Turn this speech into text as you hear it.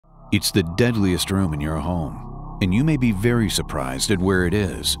It's the deadliest room in your home, and you may be very surprised at where it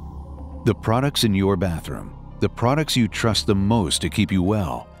is. The products in your bathroom, the products you trust the most to keep you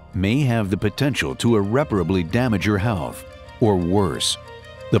well, may have the potential to irreparably damage your health, or worse.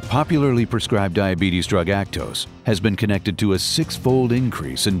 The popularly prescribed diabetes drug Actos has been connected to a 6-fold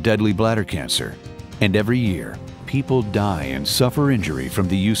increase in deadly bladder cancer, and every year, people die and suffer injury from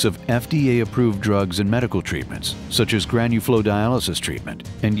the use of FDA-approved drugs and medical treatments, such as granuloflow dialysis treatment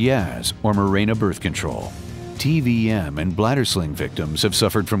and Yaz or Mirena birth control. TVM and bladder sling victims have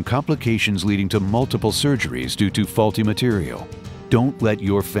suffered from complications leading to multiple surgeries due to faulty material. Don't let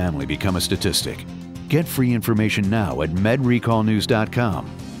your family become a statistic. Get free information now at MedRecallNews.com.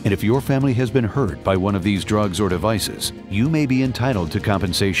 And if your family has been hurt by one of these drugs or devices, you may be entitled to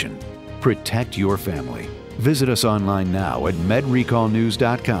compensation. Protect your family. Visit us online now at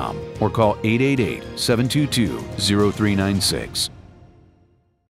MedRecallNews.com or call 888-722-0396.